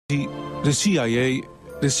de CIA,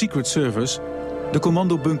 de Secret Service, de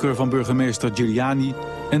commandobunker van burgemeester Giuliani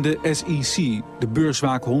en de SEC, de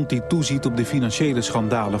beurswaakhond die toeziet op de financiële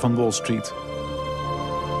schandalen van Wall Street.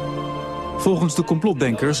 Volgens de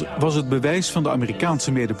complotdenkers was het bewijs van de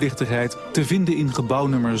Amerikaanse medeplichtigheid te vinden in gebouw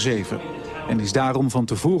nummer 7 en is daarom van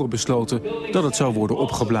tevoren besloten dat het zou worden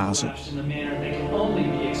opgeblazen.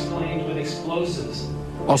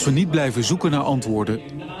 Als we niet blijven zoeken naar antwoorden,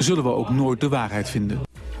 zullen we ook nooit de waarheid vinden.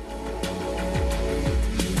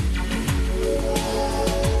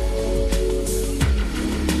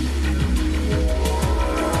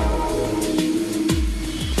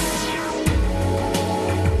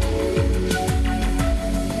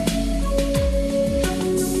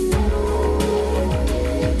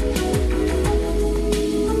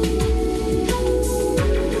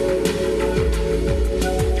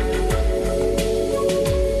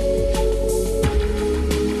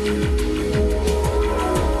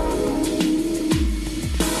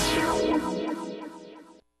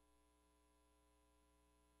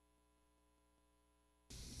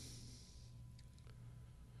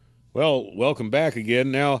 Well, welcome back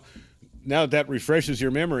again. Now that refreshes your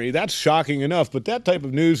memory, that's shocking enough, but that type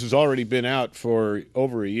of news has already been out for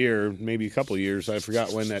over a year, maybe a couple of years. I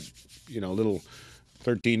forgot when that, little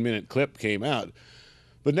 13-minute clip came out.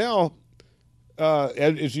 But now,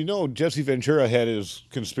 as you know, Jesse Ventura had his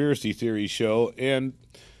conspiracy theory show, and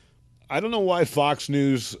I don't know why Fox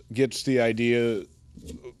News gets the idea,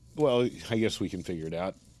 well, I guess we can figure it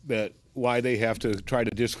out, that why they have to try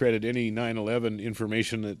to discredit any 9/11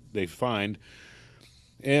 information that they find.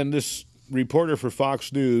 And this reporter for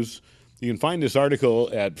Fox News, you can find this article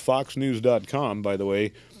at foxnews.com, by the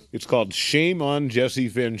way. It's called Shame on Jesse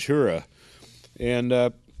Ventura. And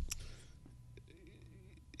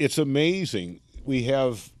it's amazing. We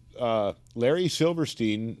have Larry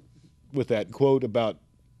Silverstien with that quote about,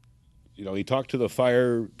 he talked to the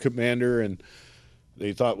fire commander and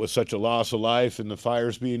they thought was such a loss of life and the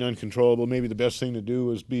fires being uncontrollable, maybe the best thing to do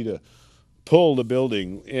was to pull the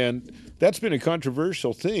building. And that's been a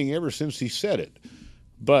controversial thing ever since he said it.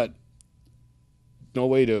 But no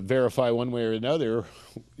way to verify one way or another,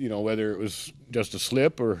 whether it was just a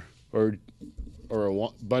slip or a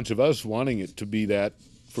bunch of us wanting it to be that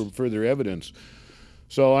for further evidence.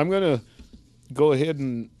 So I'm going to go ahead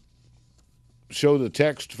and show the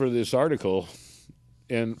text for this article,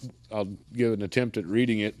 and I'll give an attempt at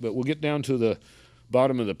reading it, but we'll get down to the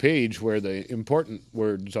bottom of the page where the important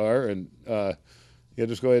words are, and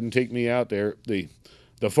just go ahead and take me out there.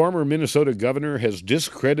 The former Minnesota governor has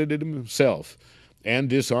discredited himself and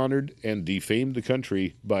dishonored and defamed the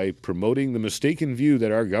country by promoting the mistaken view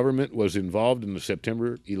that our government was involved in the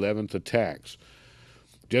September 11th attacks.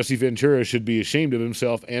 Jesse Ventura should be ashamed of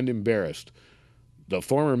himself and embarrassed. The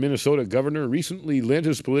former Minnesota governor recently lent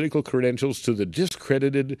his political credentials to the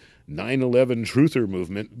discredited 9/11 truther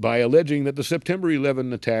movement by alleging that the September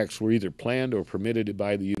 11 attacks were either planned or permitted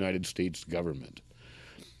by the United States government.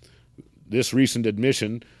 This recent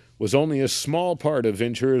admission was only a small part of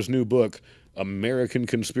Ventura's new book, American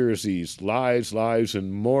Conspiracies, Lies, Lies,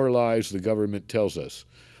 and More Lies the Government Tells Us,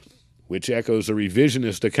 which echoes a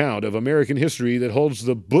revisionist account of American history that holds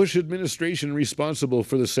the Bush administration responsible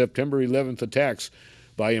for the September 11th attacks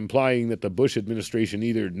by implying that the Bush administration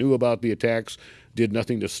either knew about the attacks, did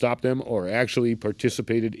nothing to stop them, or actually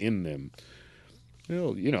participated in them.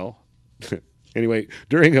 Well, Anyway,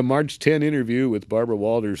 during a March 10 interview with Barbara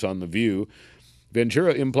Walters on The View,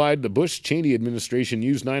 Ventura implied the Bush-Cheney administration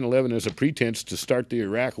used 9/11 as a pretense to start the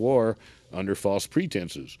Iraq War under false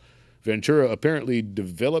pretenses. Ventura apparently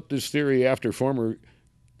developed this theory after former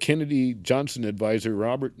Kennedy Johnson advisor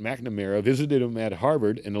Robert McNamara visited him at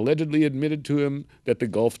Harvard and allegedly admitted to him that the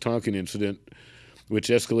Gulf Tonkin incident, which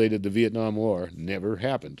escalated the Vietnam War, never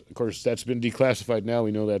happened. Of course, that's been declassified now.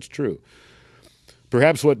 We know that's true.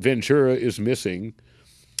 Perhaps what Ventura is missing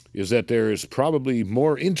is that there is probably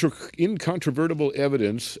more incontrovertible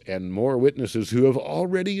evidence and more witnesses who have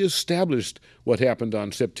already established what happened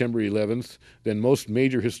on September 11th than most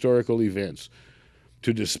major historical events.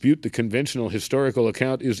 To dispute the conventional historical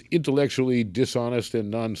account is intellectually dishonest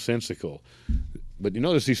and nonsensical. But you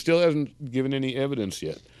notice he still hasn't given any evidence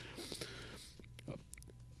yet.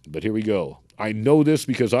 But here we go. I know this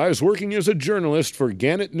because I was working as a journalist for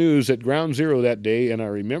Gannett News at Ground Zero that day, and I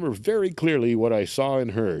remember very clearly what I saw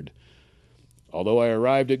and heard. Although I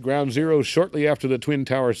arrived at Ground Zero shortly after the Twin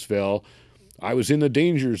Towers fell, I was in the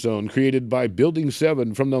danger zone created by Building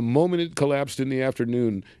 7 from the moment it collapsed in the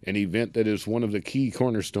afternoon, an event that is one of the key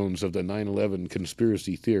cornerstones of the 9/11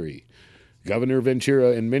 conspiracy theory. Governor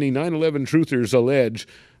Ventura and many 9/11 truthers allege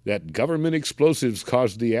that government explosives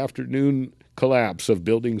caused the afternoon collapse of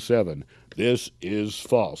Building 7. This is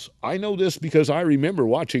false. I know this because I remember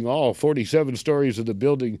watching all 47 stories of the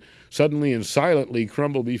building suddenly and silently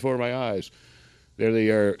crumble before my eyes. There they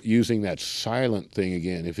are using that silent thing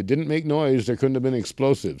again. If it didn't make noise, there couldn't have been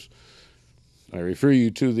explosives. I refer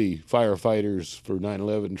you to the firefighters for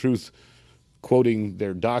 9/11 Truth quoting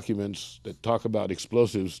their documents that talk about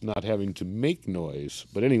explosives not having to make noise.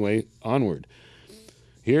 But anyway, onward.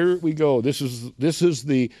 Here we go. This is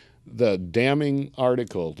the damning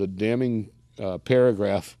article, the damning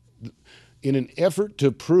paragraph. In an effort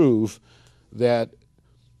to prove that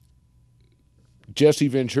Jesse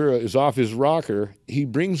Ventura is off his rocker, he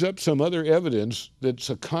brings up some other evidence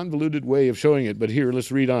that's a convoluted way of showing it. But here,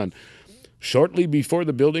 let's read on. Shortly before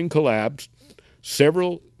the building collapsed,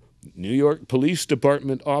 several New York Police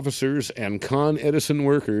Department officers and Con Edison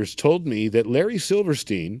workers told me that Larry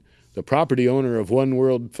Silverstien, the property owner of One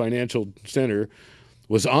World Financial Center,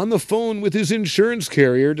 was on the phone with his insurance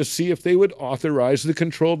carrier to see if they would authorize the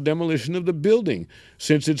controlled demolition of the building,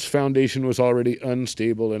 since its foundation was already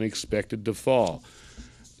unstable and expected to fall.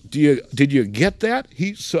 Did you get that?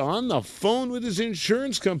 He's on the phone with his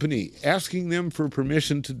insurance company, asking them for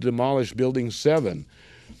permission to demolish Building 7.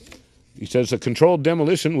 He says a controlled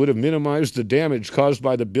demolition would have minimized the damage caused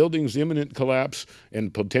by the building's imminent collapse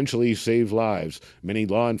and potentially saved lives. Many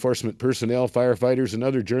law enforcement personnel, firefighters, and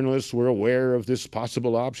other journalists were aware of this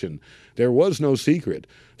possible option. There was no secret.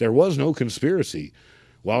 There was no conspiracy.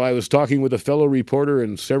 While I was talking with a fellow reporter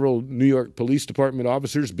and several New York Police Department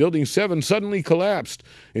officers, Building 7 suddenly collapsed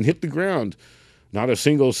and hit the ground. Not a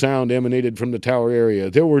single sound emanated from the tower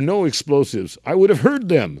area. There were no explosives. I would have heard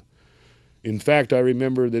them. In fact, I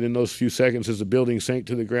remember that in those few seconds as the building sank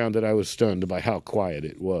to the ground that I was stunned by how quiet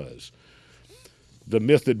it was. The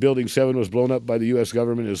myth that Building 7 was blown up by the U.S.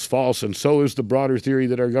 government is false, and so is the broader theory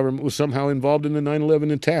that our government was somehow involved in the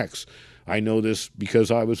 9/11 attacks. I know this because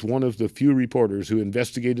I was one of the few reporters who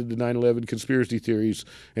investigated the 9/11 conspiracy theories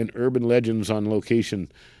and urban legends on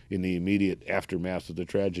location in the immediate aftermath of the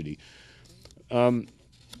tragedy. Well,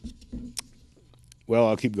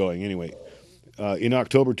 I'll keep going anyway. In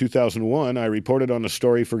October 2001, I reported on a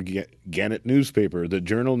story for Gannett newspaper, the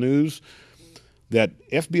Journal News, that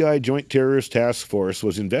FBI Joint Terrorist Task Force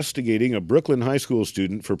was investigating a Brooklyn high school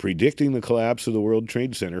student for predicting the collapse of the World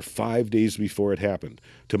Trade Center 5 days before it happened.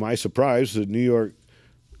 To my surprise, the New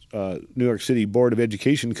York City Board of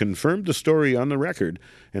Education confirmed the story on the record,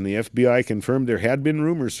 and the FBI confirmed there had been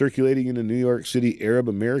rumors circulating in the New York City Arab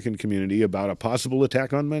American community about a possible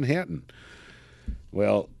attack on Manhattan.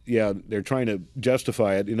 Well, yeah, they're trying to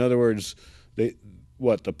justify it. In other words, the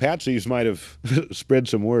patsies might have spread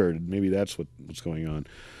some word. Maybe that's what's going on.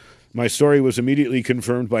 My story was immediately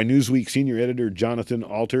confirmed by Newsweek senior editor Jonathan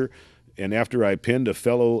Alter, and after I pinned a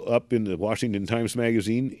fellow up in the Washington Times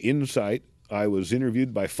Magazine, Insight, I was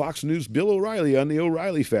interviewed by Fox News' Bill O'Reilly on the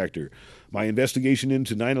O'Reilly Factor. My investigation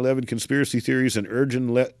into 9/11 conspiracy theories and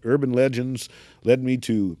urban legends led me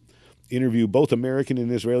to interview both American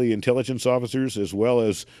and Israeli intelligence officers, as well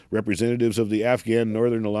as representatives of the Afghan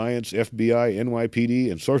Northern Alliance, FBI,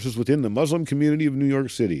 NYPD, and sources within the Muslim community of New York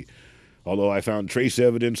City. Although I found trace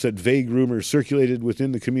evidence that vague rumors circulated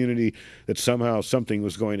within the community that somehow something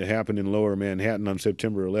was going to happen in Lower Manhattan on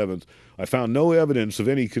September 11th, I found no evidence of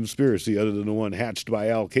any conspiracy other than the one hatched by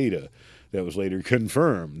al-Qaeda that was later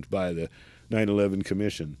confirmed by the 9/11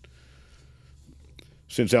 Commission.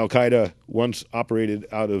 Since al-Qaeda once operated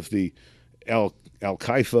out of the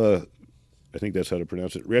Al-Qaifa, I think that's how to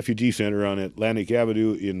pronounce it, refugee center on Atlantic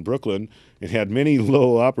Avenue in Brooklyn, and had many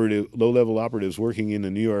low-level operatives working in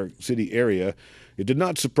the New York City area, it did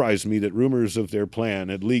not surprise me that rumors of their plan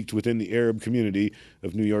had leaked within the Arab community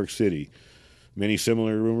of New York City. Many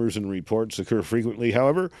similar rumors and reports occur frequently,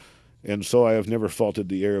 however, and so I have never faulted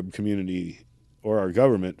the Arab community or our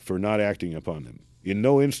government for not acting upon them. In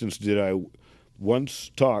no instance did I once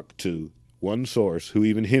talk to one source who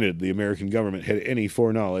even hinted the American government had any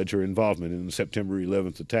foreknowledge or involvement in the September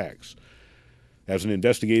 11th attacks. As an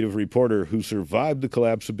investigative reporter who survived the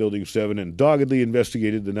collapse of Building 7 and doggedly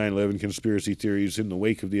investigated the 9/11 conspiracy theories in the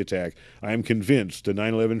wake of the attack, I am convinced the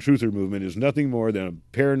 9/11 truther movement is nothing more than a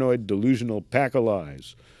paranoid, delusional pack of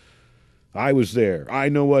lies. I was there. I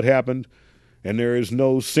know what happened, and there is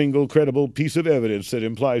no single credible piece of evidence that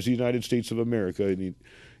implies the United States of America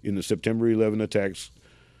in the September 11 attacks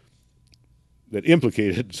that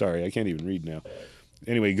implicated, sorry, I can't even read now.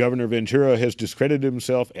 Anyway, Governor Ventura has discredited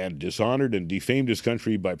himself and dishonored and defamed his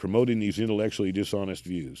country by promoting these intellectually dishonest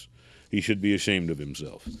views. He should be ashamed of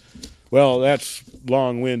himself. Well, that's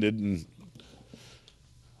long-winded, and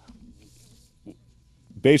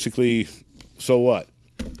basically, so what?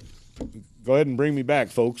 Go ahead and bring me back,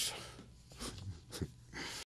 folks.